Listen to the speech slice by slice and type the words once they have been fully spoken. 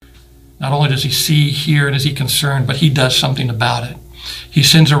Not only does he see, hear, and is he concerned, but he does something about it. He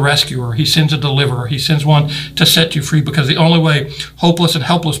sends a rescuer. He sends a deliverer. He sends one to set you free, because the only way hopeless and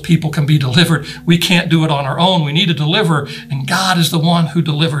helpless people can be delivered, we can't do it on our own. We need a deliverer, and God is the one who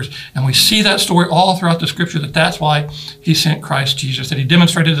delivers. And we see that story all throughout the scripture, that's why he sent Christ Jesus, that he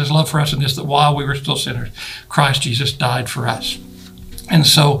demonstrated his love for us in this, that while we were still sinners, Christ Jesus died for us. And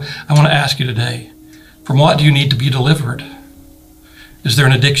so I want to ask you today, from what do you need to be delivered? Is there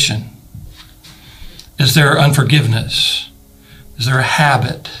an addiction? Is there unforgiveness? Is there a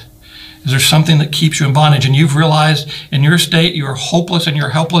habit? Is there something that keeps you in bondage, and you've realized in your state you are hopeless and you're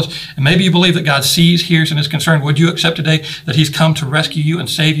helpless, and maybe you believe that God sees, hears, and is concerned? Would you accept today that he's come to rescue you and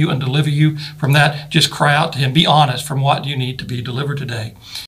save you and deliver you from that? Just cry out to him. Be honest. From what do you need to be delivered today?